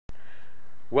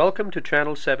Welcome to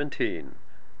Channel 17,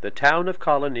 the Town of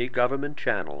Colonie Government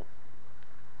Channel.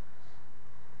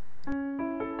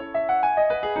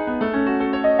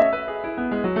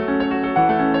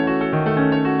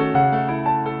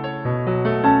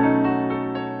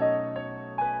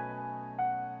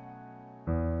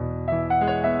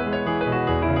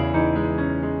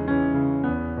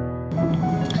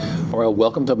 Well,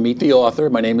 welcome to Meet the Author.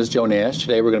 My name is Joe Nash.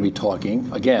 Today we're going to be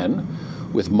talking again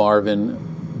with Marvin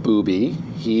Bubie.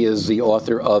 He is the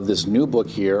author of this new book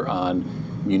here on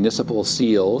municipal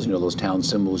seals, you know, those town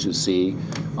symbols you see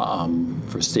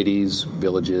for cities,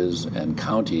 villages, and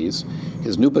counties.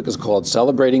 His new book is called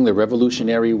Celebrating the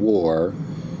Revolutionary War,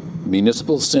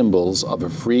 Municipal Symbols of a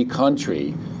Free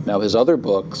Country. Now, his other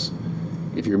books,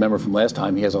 if you remember from last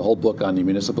time, he has a whole book on the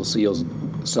municipal seals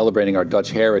celebrating our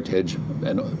Dutch heritage,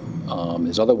 and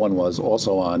his other one was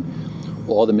also on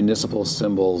all the municipal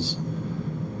symbols,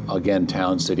 again,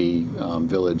 town, city,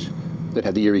 village, that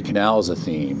had the Erie Canal as a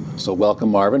theme. So welcome,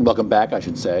 Marvin. Welcome back, I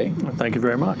should say. Thank you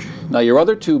very much. Now, your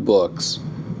other two books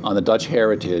on the Dutch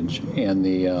heritage and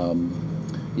the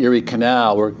Erie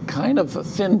Canal were kind of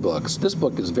thin books. This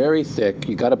book is very thick.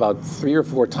 You got about 3 or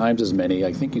 4 times as many.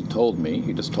 I think you just told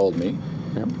me.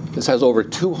 Yep. This has over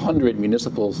 200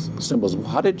 municipal symbols.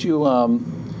 How did you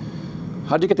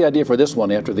get the idea for this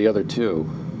one after the other two?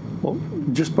 Well,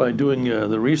 just by doing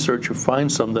the research, you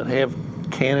find some that have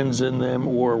cannons in them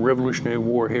or Revolutionary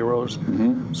War heroes.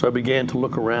 Mm-hmm. So I began to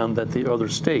look around at the other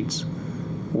states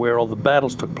where all the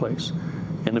battles took place.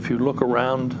 And if you look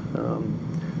around,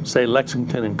 say,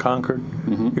 Lexington and Concord,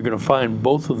 mm-hmm. you're going to find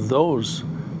both of those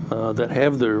that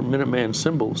have their Minuteman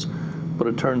symbols. But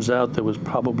it turns out there was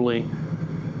probably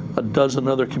a dozen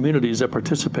other communities that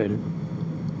participated.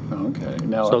 Okay.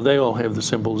 Now, so they all have the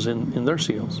symbols in their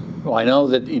seals. Well, I know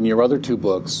that in your other two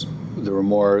books, there were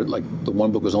more, like the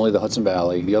one book was only the Hudson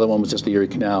Valley, the other one was just the Erie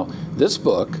Canal. This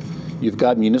book, you've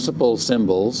got municipal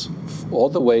symbols all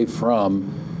the way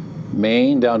from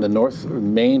Maine down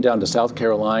to South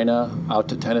Carolina, out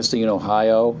to Tennessee and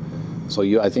Ohio. So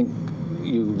I think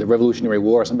the Revolutionary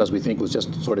War, sometimes we think was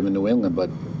just sort of in New England, but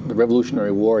the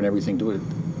Revolutionary War and everything to it,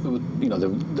 you know,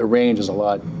 the range is a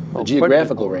lot, the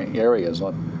geographical area is a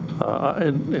lot.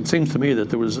 It seems to me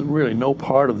that there was really no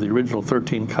part of the original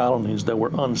 13 colonies that were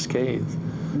unscathed.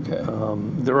 Okay.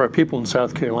 There are people in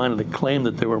South Carolina that claim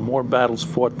that there were more battles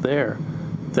fought there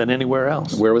than anywhere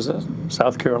else. Where was this?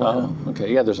 South Carolina. Oh,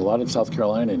 okay. Yeah, there's a lot of South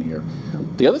Carolina in here.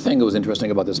 The other thing that was interesting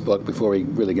about this book, before we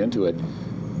really get into it,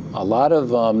 a lot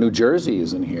of New Jersey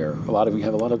is in here. A lot of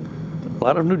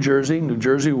New Jersey. New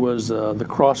Jersey was the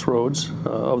crossroads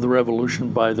of the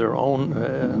Revolution by their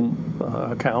own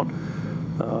account.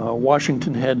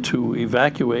 Washington had to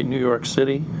evacuate New York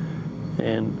City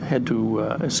and had to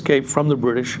escape from the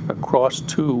British across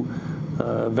to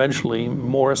eventually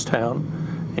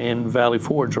Morristown and Valley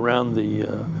Forge around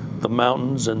the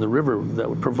mountains and the river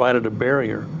that provided a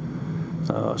barrier.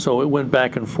 So it went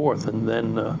back and forth, and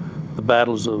then the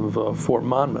battles of Fort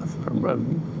Monmouth.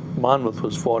 Monmouth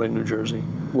was fought in New Jersey.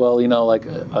 Well, you know, like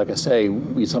I say,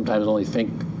 we sometimes only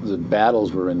think the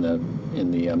battles were in the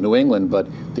New England, but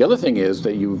the other thing is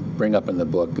that you bring up in the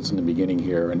book, it's in the beginning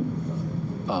here, and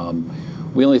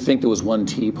we only think there was one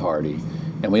Tea Party,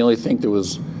 and we only think there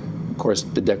was, of course,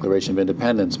 the Declaration of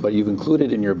Independence, but you've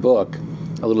included in your book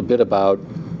a little bit about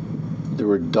there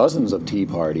were dozens of Tea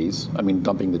Parties, I mean,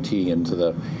 dumping the tea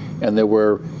into and there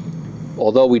were,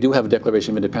 although we do have a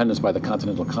Declaration of Independence by the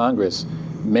Continental Congress,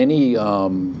 many,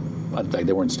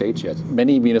 they weren't states yet,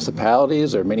 many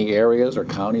municipalities or many areas or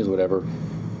counties, whatever,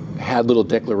 had little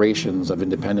declarations of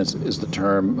independence is the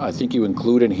term. I think you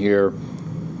include in here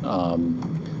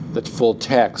the full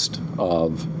text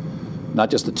of not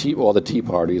just all the Tea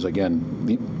Parties.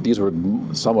 Again, these were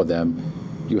some of them.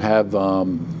 You have, I'll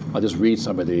just read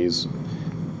some of these.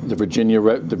 The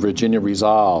Virginia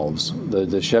Resolves,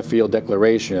 the Sheffield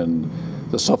Declaration,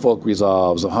 the Suffolk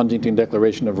Resolves, the Huntington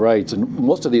Declaration of Rights, and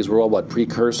most of these were all, what,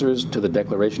 precursors to the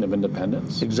Declaration of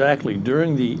Independence? Exactly.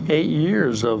 During the 8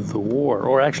 years of the war,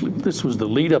 or actually this was the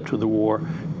lead up to the war,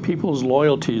 people's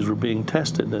loyalties were being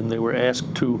tested, and they were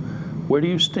asked to, where do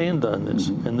you stand on this?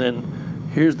 Mm-hmm. And then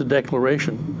here's the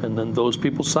Declaration, and then those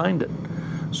people signed it.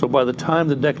 So by the time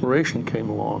the Declaration came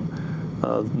along,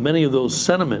 many of those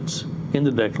sentiments in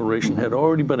the Declaration had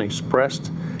already been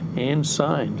expressed and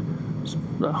signed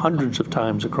hundreds of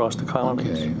times across the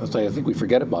colonies. Okay, I think we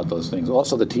forget about those things.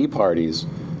 Also, the Tea Parties.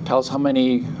 Tell us how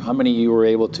many you were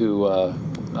able to, I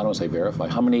don't want to say verify,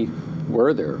 how many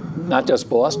were there? Not just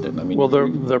Boston. I mean, well,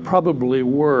 there probably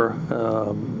were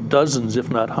dozens, if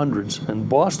not hundreds, and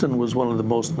Boston was one of the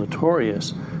most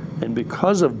notorious. And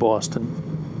because of Boston,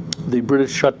 the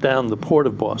British shut down the port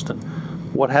of Boston.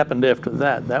 What happened after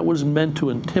that? That was meant to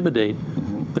intimidate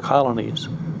the colonies.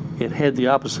 It had the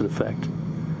opposite effect.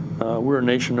 We're a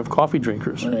nation of coffee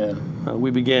drinkers. Oh, yeah. We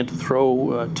began to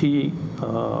throw tea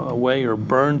away or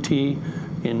burn tea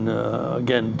in,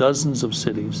 again, dozens of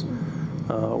cities.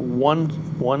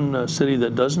 One city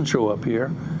that doesn't show up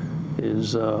here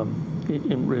is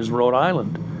Rhode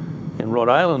Island. And Rhode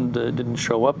Island didn't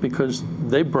show up because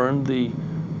they burned the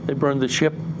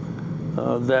ship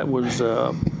that was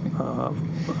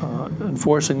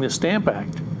enforcing the Stamp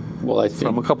Act. Well, I think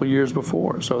from a couple of years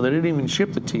before, so they didn't even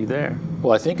ship the tea there.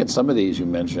 Well, I think in some of these you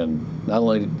mentioned, not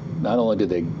only did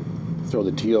they throw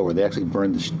the tea over, they actually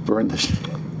burned the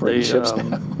ships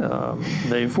down.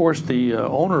 They forced the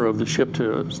owner of the ship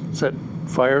to set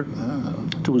fire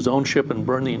to his own ship and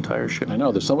burn the entire ship. I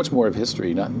know there's so much more of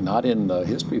history, not in the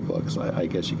history books, I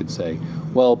guess you could say.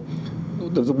 Well,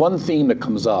 there's one theme that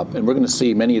comes up, and we're going to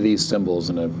see many of these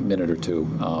symbols in a minute or two.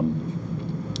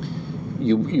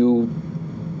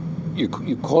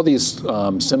 You call these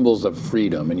symbols of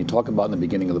freedom, and you talk about in the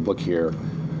beginning of the book here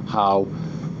how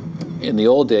in the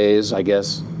old days, I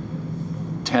guess,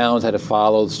 towns had to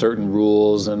follow certain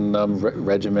rules and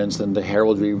regiments and the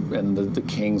heraldry and the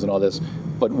kings and all this.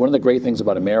 But one of the great things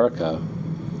about America,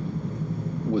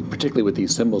 particularly with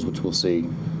these symbols, which we'll see,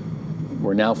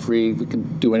 we're now free. We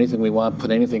can do anything we want,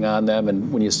 put anything on them.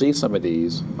 And when you see some of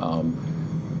these,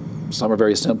 some are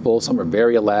very simple, some are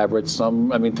very elaborate.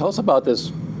 Tell us about this,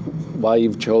 why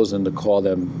you've chosen to call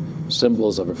them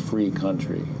symbols of a free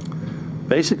country.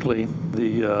 Basically,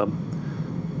 the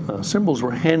symbols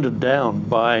were handed down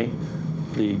by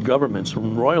the governments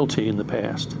from royalty in the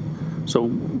past. So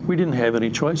we didn't have any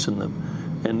choice in them.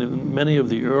 And many of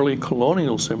the early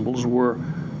colonial symbols were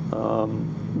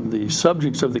the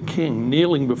subjects of the king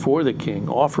kneeling before the king,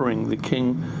 offering the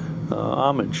king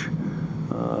homage.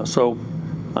 So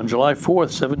on July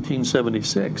 4th,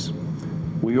 1776,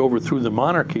 we overthrew the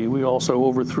monarchy. We also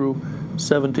overthrew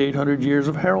 700 to 800 years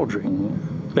of heraldry.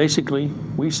 Mm-hmm. Basically,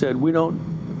 we said we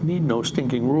don't need no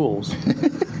stinking rules,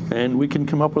 and we can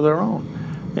come up with our own.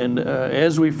 And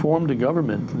as we formed the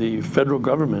government, the federal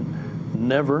government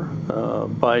never,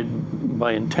 by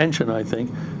intention, I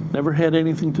think, never had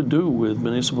anything to do with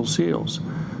municipal seals.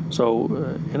 So,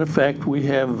 in effect, we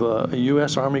have a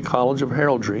U.S. Army College of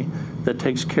Heraldry that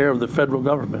takes care of the federal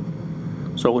government.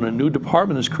 So when a new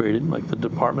department is created, like the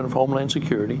Department of Homeland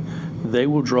Security, they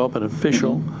will draw up an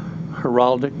official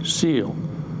heraldic seal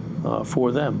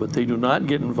for them. But they do not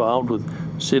get involved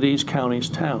with cities, counties,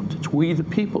 towns. It's we, the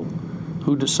people,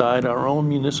 who decide our own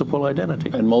municipal identity.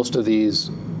 And most of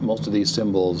these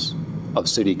symbols of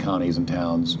city, counties, and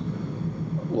towns,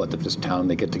 this town,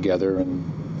 they get together and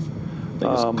they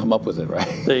just come up with it,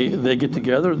 right? They get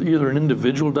together. Either an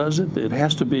individual does it. It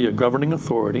has to be a governing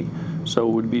authority. So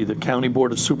it would be the county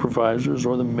board of supervisors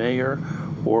or the mayor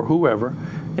or whoever.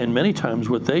 And many times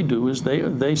what they do is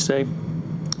they say,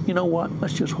 you know what,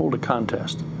 let's just hold a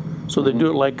contest. So they do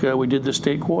it like we did the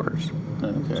state quarters.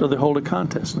 Okay. So they hold a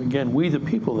contest. And again, we the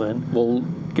people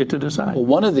then get to decide. Well,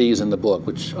 one of these in the book,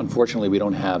 which unfortunately we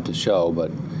don't have to show, but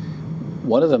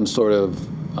one of them sort of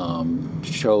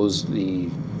shows the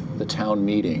town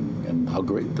meeting and how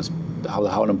great this,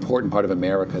 how an important part of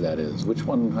America that is. Which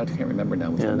one? I can't remember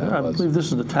now which one that was. I believe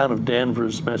this is the town of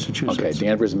Danvers, Massachusetts. Okay,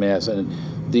 Danvers, Mass. And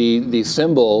the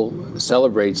symbol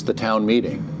celebrates the town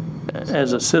meeting.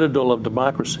 As a citadel of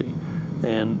democracy.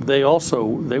 And they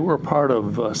were a part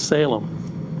of Salem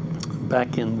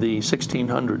back in the 1600s.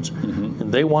 Mm-hmm.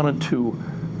 And they wanted to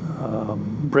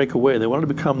break away. They wanted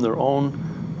to become their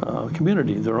own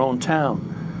community, their own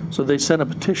town. So they sent a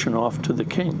petition off to the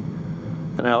king.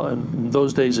 And now, in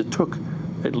those days, it took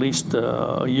at least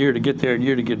a year to get there, a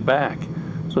year to get back.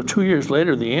 So 2 years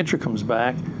later, the answer comes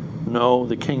back, no,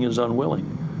 the king is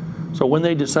unwilling. So when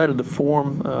they decided to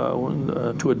form,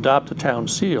 to adopt the town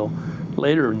seal,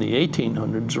 later in the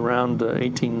 1800s, around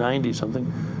 1890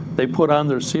 something, they put on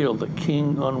their seal, the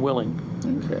king unwilling.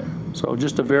 Okay. So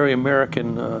just a very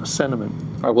American sentiment.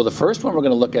 All right, well, the first one we're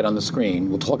going to look at on the screen,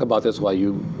 we'll talk about this while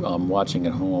you watching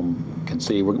at home can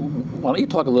see. Why don't you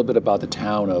talk a little bit about the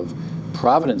town of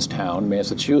Provincetown,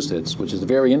 Massachusetts, which is a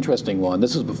very interesting one.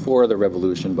 This is before the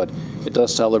Revolution, but it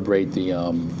does celebrate the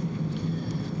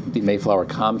Mayflower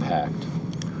Compact.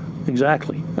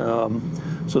 Exactly.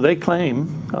 So they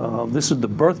claim this is the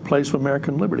birthplace of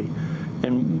American liberty.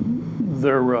 And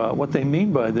what they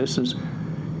mean by this is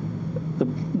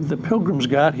the Pilgrims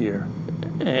got here,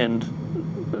 and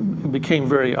it became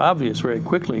very obvious very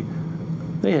quickly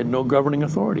they had no governing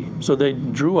authority. So they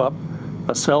drew up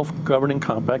a self-governing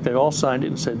compact. They all signed it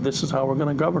and said, this is how we're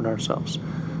going to govern ourselves.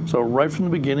 So right from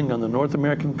the beginning on the North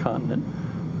American continent,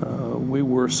 we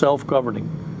were self-governing.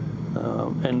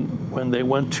 And when they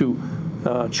went to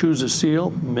choose a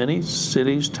seal, many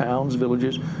cities, towns,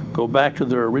 villages go back to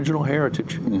their original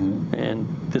heritage. And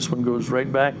this one goes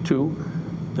right back to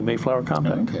the Mayflower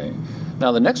Compact. Okay.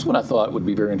 Now, the next one I thought would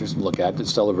be very interesting to look at to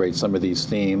celebrate some of these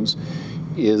themes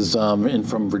is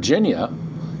from Virginia,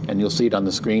 and you'll see it on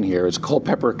the screen here. It's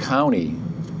Culpeper County.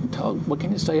 What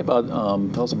can you say about,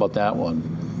 tell us about that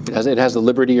one? It has the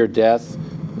Liberty or Death,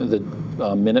 the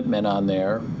Minutemen on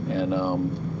there, and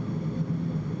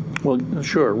well,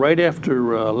 sure. Right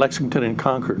after Lexington and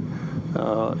Concord,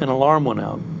 an alarm went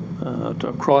out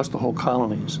across the whole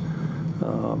colonies.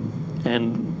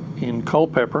 And in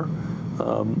Culpeper,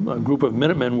 a group of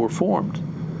Minutemen were formed.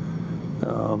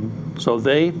 So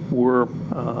they were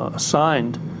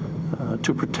assigned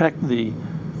to protect the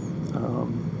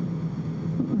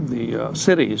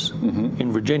cities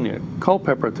in Virginia.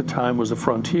 Culpeper at the time was a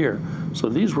frontier. So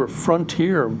these were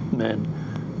frontier men,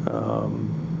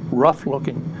 rough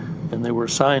looking, and they were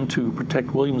assigned to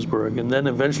protect Williamsburg. And then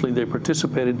eventually they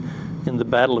participated in the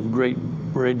Battle of Great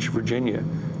Bridge, Virginia,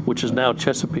 which is now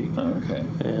Chesapeake. okay.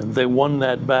 And they won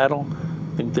that battle.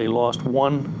 I think they lost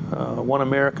one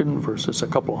American versus a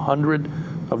couple hundred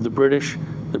of the British.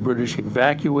 The British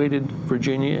evacuated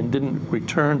Virginia and didn't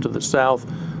return to the South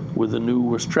with a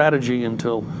new strategy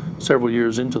until several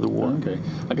years into the war. Okay.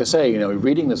 Like I say,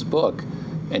 reading this book,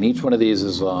 and each one of these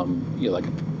is like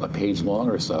a page long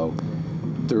or so.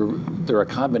 They're a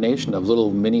combination of little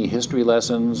mini history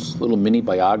lessons, little mini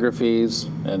biographies,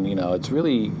 and it's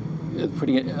really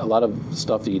a lot of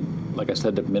stuff that, like I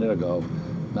said a minute ago,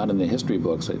 not in the history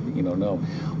books that you don't know.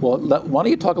 Well, why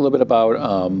don't you talk a little bit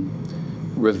about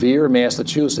Revere,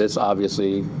 Massachusetts,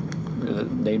 obviously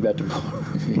named after Paul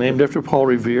Revere. Named after Paul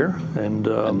Revere, and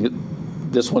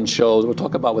this one shows. We'll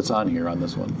talk about what's on here on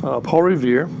this one. Paul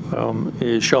Revere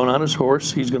is shown on his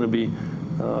horse. He's going to be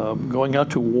going out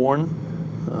to warn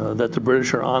that the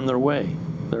British are on their way.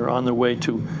 They're on their way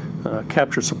to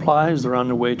capture supplies. They're on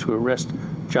their way to arrest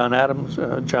John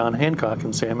Hancock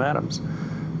and Sam Adams.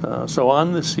 So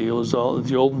on the seal is all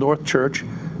the old North Church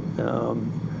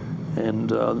and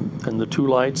the two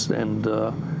lights, and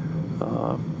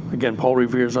again, Paul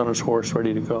Revere's on his horse,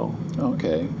 ready to go.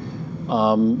 Okay.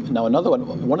 Now another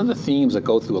one. One of the themes that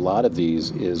go through a lot of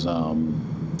these is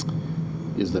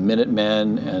the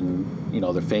Minutemen and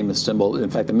their famous symbol. In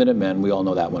fact, the Minutemen, we all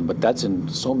know that one, but that's in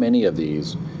so many of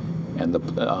these, and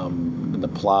the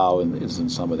plow is in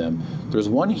some of them. There's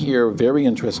one here very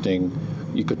interesting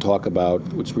you could talk about,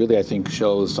 which really I think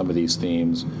shows some of these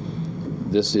themes.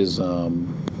 This is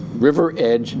River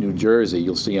Edge, New Jersey.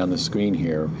 You'll see on the screen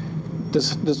here.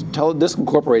 This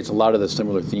incorporates a lot of the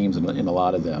similar themes in a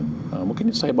lot of them. What can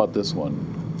you say about this one?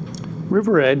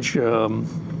 River Edge is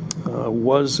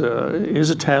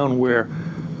a town where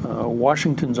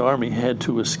Washington's army had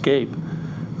to escape.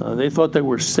 They thought they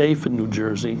were safe in New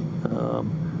Jersey,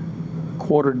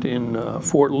 quartered in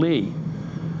Fort Lee.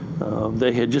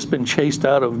 They had just been chased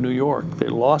out of New York. They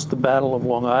lost the Battle of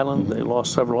Long Island. They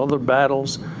lost several other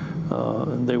battles.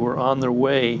 And they were on their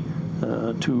way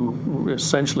to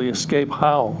essentially escape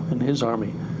Howe and his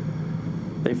army.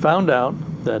 They found out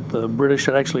that the British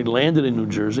had actually landed in New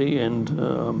Jersey, and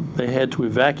they had to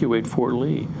evacuate Fort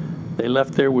Lee. They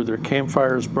left there with their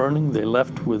campfires burning. They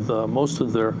left with most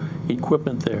of their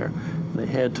equipment there. They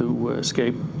had to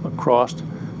escape across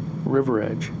River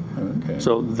Edge. Okay.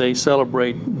 So they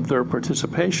celebrate their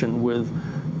participation with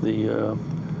the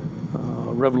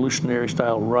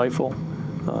revolutionary-style rifle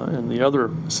and the other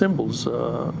symbols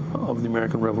of the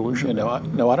American Revolution.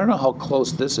 Now, I don't know how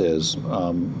close this is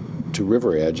to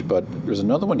River Edge, but there's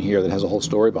another one here that has a whole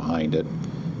story behind it.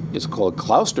 It's called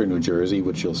Gloucester, New Jersey,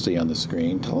 which you'll see on the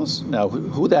screen. Tell us now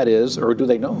who that is, or do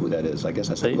they know who that is? I guess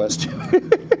that's the question.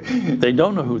 They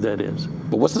don't know who that is.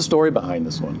 But what's the story behind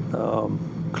this one?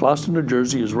 Gloucester, New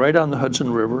Jersey is right on the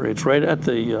Hudson River. It's right at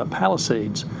the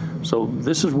Palisades. So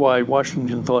this is why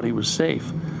Washington thought he was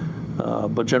safe.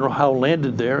 But General Howe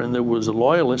landed there, and there was a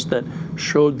loyalist that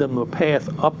showed them the path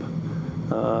up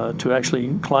to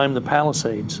actually climb the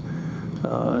Palisades.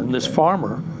 And this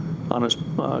farmer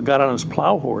got on his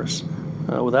plow horse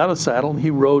without a saddle, and he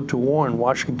rode to warn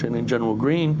Washington and General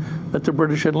Greene that the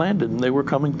British had landed and they were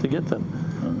coming to get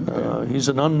them. Okay. He's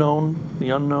the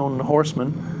unknown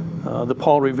horseman, the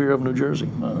Paul Revere of New Jersey.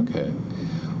 Okay.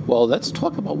 Well, let's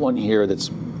talk about one here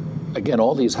that's, again,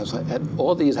 all these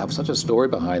have such a story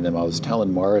behind them. I was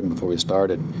telling Marvin before we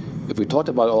started, if we talked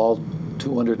about all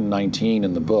 219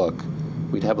 in the book,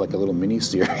 we'd have like a little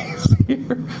mini-series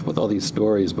here with all these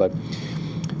stories. But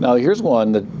now here's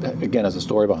one that, again, has a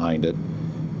story behind it.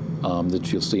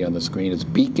 that you'll see on the screen. It's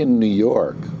Beacon, New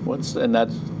York.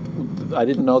 I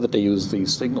didn't know that they use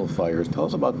these signal fires. Tell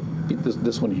us about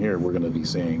this one here we're going to be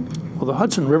seeing. Well, the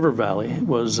Hudson River Valley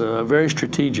was very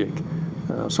strategic.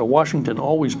 So Washington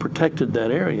always protected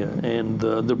that area, and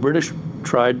the British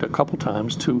tried a couple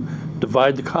times to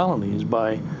divide the colonies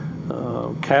by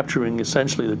capturing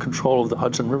essentially the control of the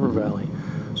Hudson River Valley.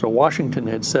 So Washington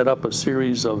had set up a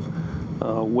series of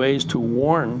ways to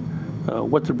warn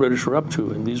what the British were up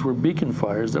to, and these were beacon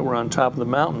fires that were on top of the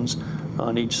mountains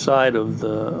on each side of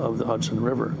the Hudson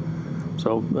River.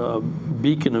 So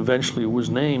Beacon eventually was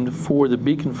named for the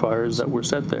beacon fires that were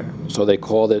set there. So they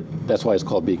called it, that's why it's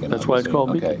called Beacon. That's why it's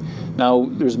called Beacon. Okay. Now,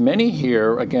 there's many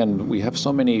here. Again, we have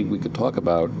so many we could talk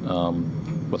about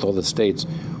with all the states.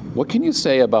 What can you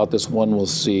say about this one we'll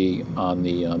see on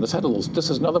the, this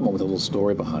is another one with a little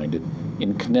story behind it.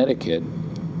 In Connecticut,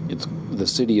 it's the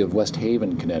city of West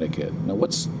Haven, Connecticut. Now,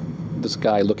 what's this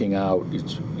guy looking out,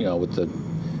 with the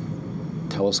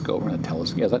telescope, or not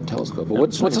telescope, yeah, that telescope. But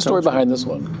what's the story behind this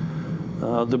one?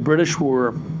 The British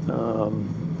were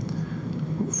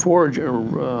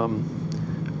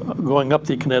going up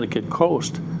the Connecticut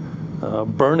coast,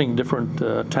 burning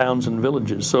different towns and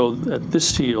villages. So this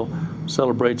seal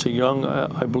celebrates a young,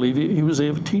 I believe he was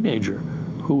a teenager,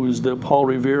 who was the Paul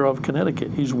Revere of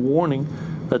Connecticut. He's warning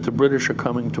that the British are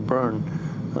coming to burn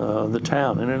the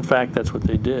town, and in fact, that's what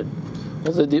they did.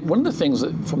 Well, one of the things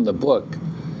from the book,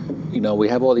 we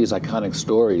have all these iconic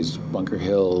stories: Bunker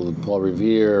Hill, Paul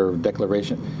Revere,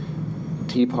 Declaration,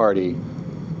 Tea Party.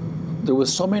 There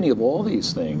was so many of all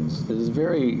these things. It is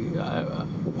very.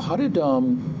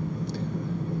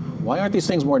 Why aren't these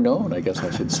things more known? I guess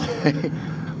I should say.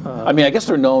 I mean, I guess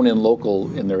they're known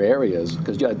in their areas,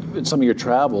 because in some of your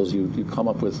travels you come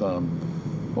up with.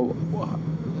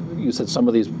 You said some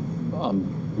of these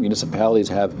municipalities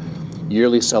have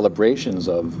yearly celebrations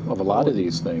of a lot of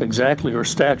these things. Exactly, or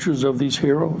statues of these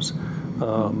heroes,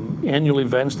 annual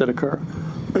events that occur.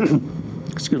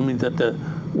 Excuse me.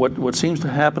 What seems to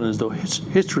happen is, though,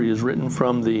 history is written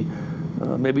from the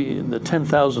maybe the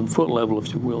 10,000-foot level,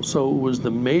 if you will. So it was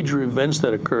the major events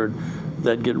that occurred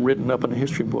that get written up in the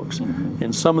history books.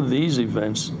 And some of these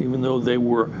events, even though they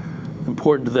were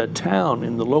important to that town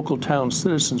and the local town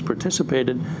citizens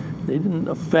participated, they didn't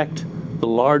affect the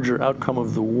larger outcome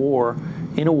of the war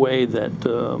in a way that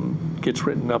gets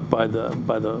written up by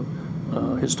the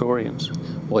historians.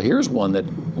 Well, here's one that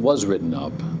was written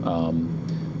up.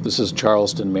 This is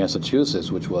Charleston,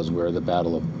 Massachusetts, which was where the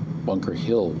Battle of Bunker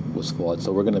Hill was fought.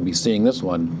 So we're going to be seeing this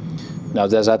one. Now,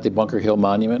 is that the Bunker Hill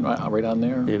Monument right on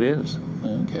there? It is.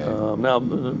 Okay. Now,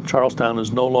 Charlestown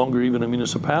is no longer even a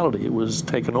municipality. It was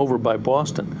taken over by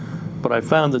Boston. But I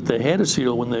found that they had a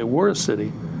seal when they were a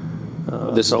city.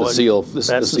 This is the seal.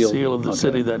 That's the seal of the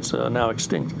city that's now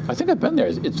extinct. I think I've been there.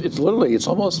 It's literally, it's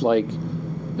almost like,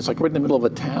 it's like right in the middle of a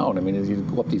town. I mean, you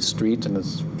go up these streets and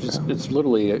it's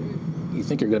literally, you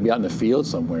think you're going to be out in the field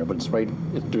somewhere, but it's right,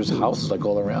 there's houses like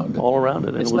all around it. All around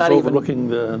it. And it was overlooking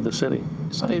the city.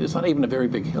 It's not even a very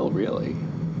big hill, really.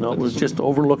 No, it was just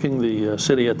overlooking the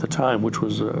city at the time, which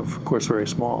was, of course, very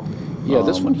small. Yeah,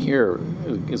 this one here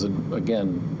is,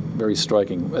 again, very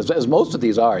striking, as most of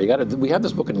these are. We have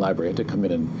this book in the library. I had to come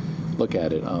in and look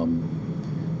at it.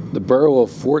 The borough of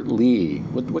Fort Lee.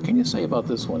 What can you say about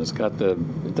this one?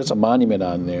 There's a monument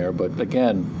on there, but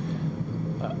again,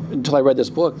 until I read this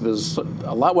book, there's a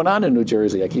lot went on in New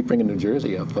Jersey. I keep bringing New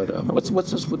Jersey up, but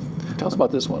what's this? Tell us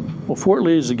about this one. Well, Fort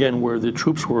Lee is again where the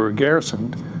troops were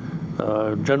garrisoned.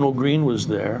 General Greene was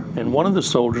there, and one of the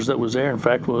soldiers that was there, in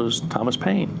fact, was Thomas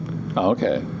Paine. Oh,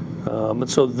 okay. And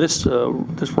so this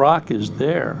rock is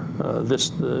there.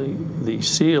 The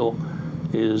seal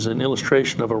is an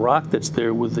illustration of a rock that's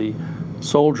there with the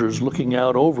soldiers looking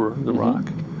out over the rock.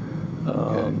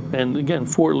 Okay. And again,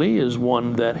 Fort Lee is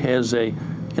one that has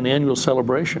an annual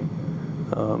celebration,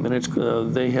 and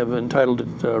they have entitled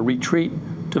it "Retreat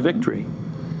to Victory."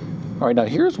 All right, now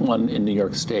here's one in New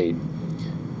York State.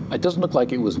 It doesn't look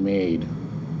like it was made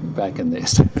back in the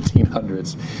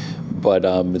 1700s, but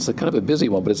it's kind of a busy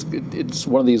one. But it's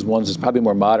one of these ones that's probably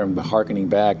more modern, but harkening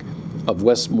back, of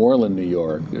Westmoreland, New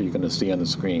York. You're going to see on the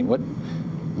screen.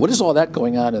 What is all that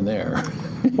going on in there?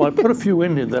 Well, I put a few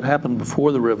in here that happened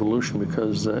before the Revolution,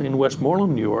 because in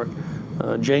Westmoreland, New York,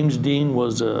 James Dean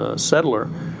was a settler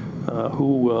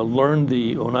who learned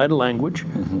the Oneida language,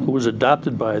 who was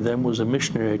adopted by them, was a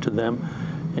missionary to them,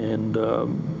 and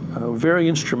very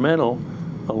instrumental,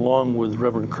 along with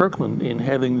Reverend Kirkland, in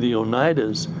having the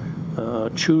Oneidas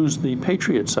choose the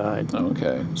Patriot side.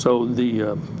 Okay. So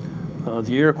the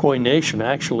Iroquois nation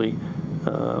actually,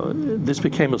 this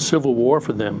became a civil war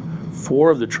for them,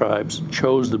 4 of the tribes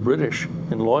chose the British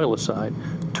and Loyalist side.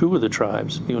 2 of the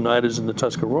tribes, the Oneidas and the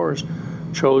Tuscaroras,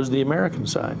 chose the American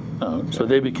side. Oh, okay. So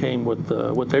they became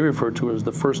what they refer to as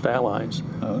the first allies.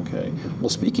 Okay. Well,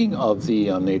 speaking of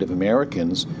the Native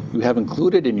Americans, you have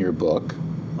included in your book,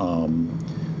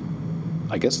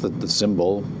 I guess the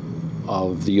symbol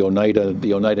of the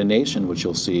Oneida Nation, which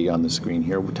you'll see on the screen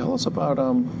here. Tell us about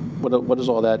what does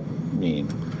all that mean?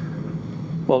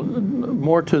 Well,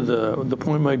 more to the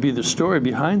point might be the story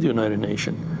behind the Oneida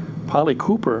Nation. Polly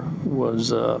Cooper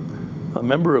was a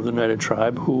member of the Oneida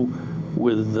tribe who,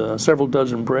 with several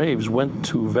dozen braves, went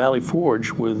to Valley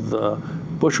Forge with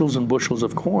bushels and bushels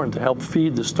of corn to help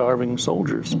feed the starving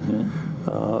soldiers.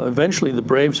 Eventually, the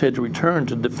braves had to return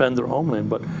to defend their homeland,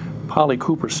 but Polly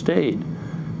Cooper stayed.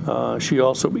 She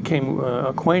also became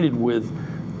acquainted with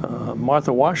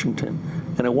Martha Washington,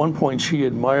 and at one point she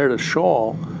admired a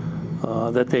shawl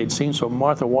that they had seen, so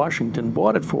Martha Washington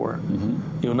bought it for her.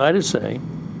 The Oneidas say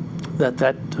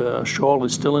that shawl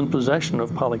is still in possession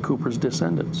of Polly Cooper's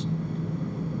descendants.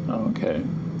 Okay.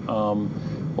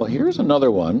 Well, here's another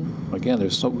one. Again,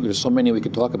 there's so many we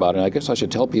could talk about, and I guess I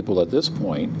should tell people at this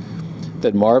point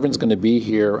that Marvin's going to be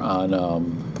here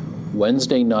on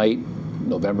Wednesday night,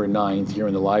 November 9th, here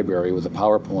in the library with a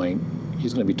PowerPoint.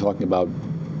 He's going to be talking about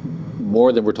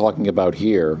more than we're talking about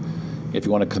here. If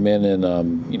you want to come in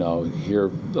and hear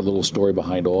a little story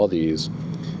behind all these.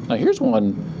 Now, here's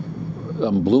one,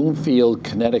 Bloomfield,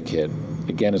 Connecticut.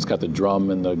 Again, it's got the drum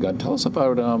and the gun. Tell us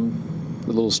about the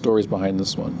little stories behind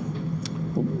this one.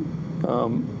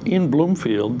 In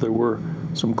Bloomfield, there were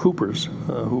some Coopers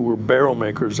who were barrel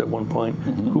makers at one point,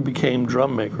 who became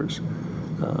drum makers.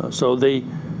 So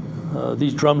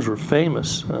these drums were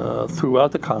famous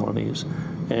throughout the colonies,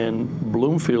 and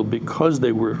Bloomfield, because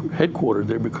they were headquartered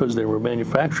there, because they were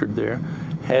manufactured there,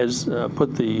 has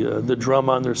put the drum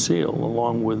on their seal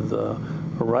along with a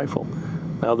rifle.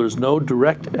 Now, there's no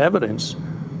direct evidence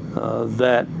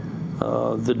that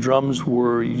the drums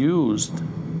were used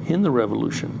in the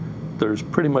Revolution. There's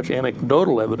pretty much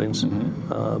anecdotal evidence,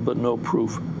 but no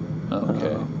proof.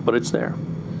 Okay. But it's there.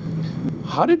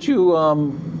 How did you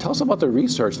tell us about the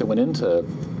research that went into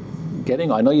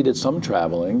getting? I know you did some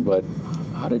traveling, but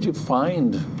how did you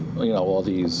find all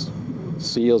these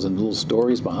seals and little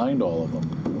stories behind all of them?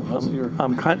 How's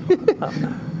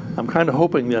I'm kind of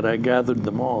hoping that I gathered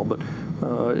them all, but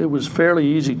it was fairly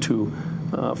easy to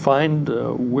find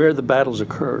where the battles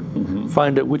occurred,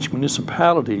 find out which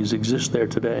municipalities exist there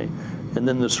today, and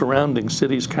then the surrounding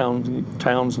cities,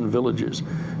 towns, and villages.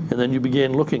 And then you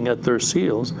began looking at their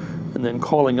seals and then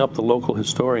calling up the local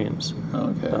historians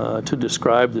to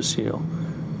describe the seal.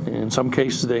 In some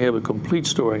cases, they have a complete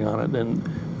story on it, and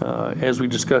as we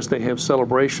discussed, they have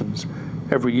celebrations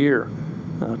every year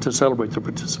to celebrate their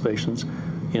participations.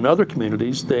 In other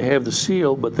communities, they have the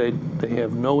seal, but they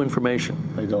have no information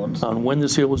on when the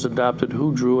seal was adopted,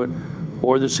 who drew it,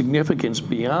 or the significance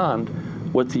beyond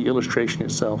what the illustration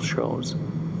itself shows.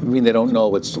 I mean, they don't know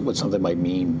what something might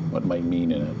mean, what might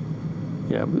mean in it.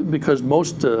 Yeah, because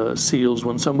most seals,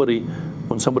 when somebody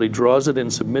draws it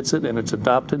and submits it and it's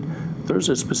adopted, there's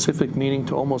a specific meaning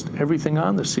to almost everything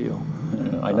on the seal.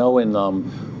 Yeah, I know in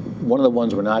one of the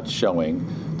ones we're not showing,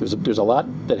 there's a lot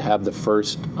that have the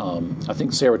first, I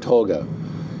think Saratoga.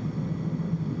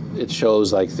 It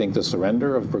shows, I think, the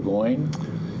surrender of Burgoyne.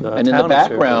 And in the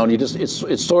background,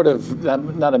 it's sort of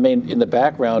not a main. In the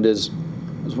background is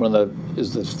the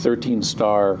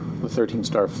 13-star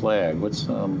flag. What's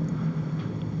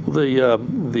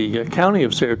the county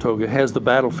of Saratoga has the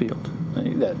battlefield,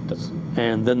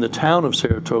 and then the town of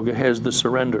Saratoga has the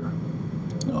surrender.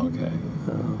 Okay.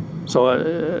 So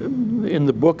in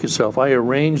the book itself, I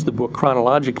arranged the book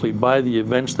chronologically by the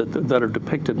events that are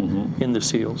depicted in the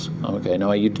seals. Okay.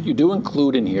 Now you do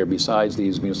include in here, besides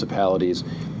these municipalities,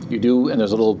 you do, and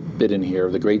there's a little bit in here,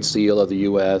 the Great Seal of the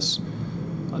U.S.,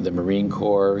 the Marine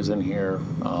Corps is in here.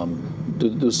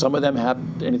 Do some of them have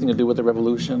anything to do with the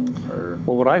Revolution? Or?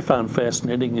 Well, what I found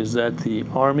fascinating is that the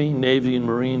Army, Navy, and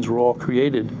Marines were all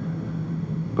created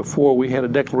before we had a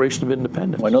Declaration of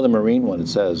Independence. Well, I know the Marine one, it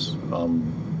says,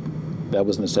 that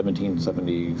was in the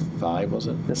 1775, was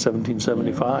it? That's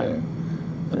 1775. Yeah.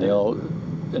 And they all.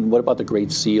 And what about the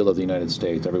Great Seal of the United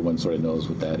States? Everyone sort of knows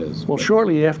what that is. Well,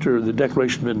 shortly after the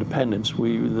Declaration of Independence,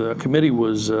 the committee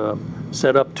was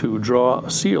set up to draw a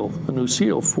new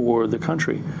seal for the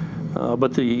country.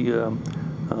 But the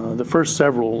first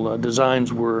several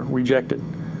designs were rejected.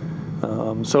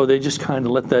 So they just kind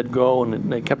of let that go, and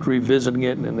they kept revisiting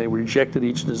it, and they rejected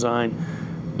each design.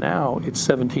 Now it's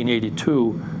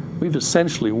 1782. We've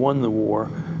essentially won the war,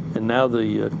 and now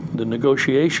the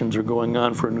negotiations are going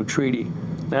on for a new treaty.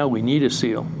 Now we need a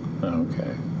seal.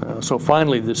 Okay. So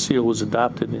finally, the seal was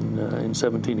adopted in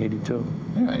 1782.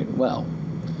 All right. Well,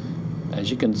 as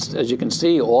you can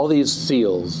see, all these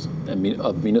seals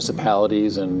of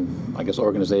municipalities and I guess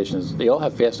organizations, they all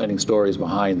have fascinating stories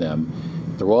behind them.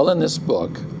 They're all in this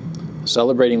book,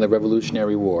 celebrating the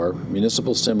Revolutionary War,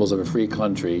 Municipal Symbols of a Free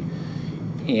Country.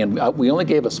 And we only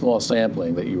gave a small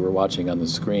sampling that you were watching on the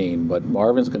screen, but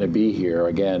Marvin's going to be here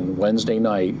again Wednesday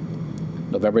night,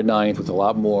 November 9th, with a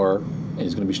lot more. And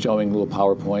he's going to be showing a little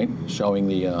PowerPoint, showing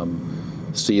the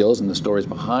seals and the stories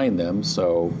behind them.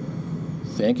 So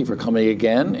thank you for coming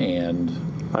again,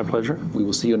 and My pleasure. we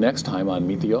will see you next time on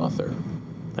Meet the Author.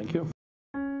 Thank you.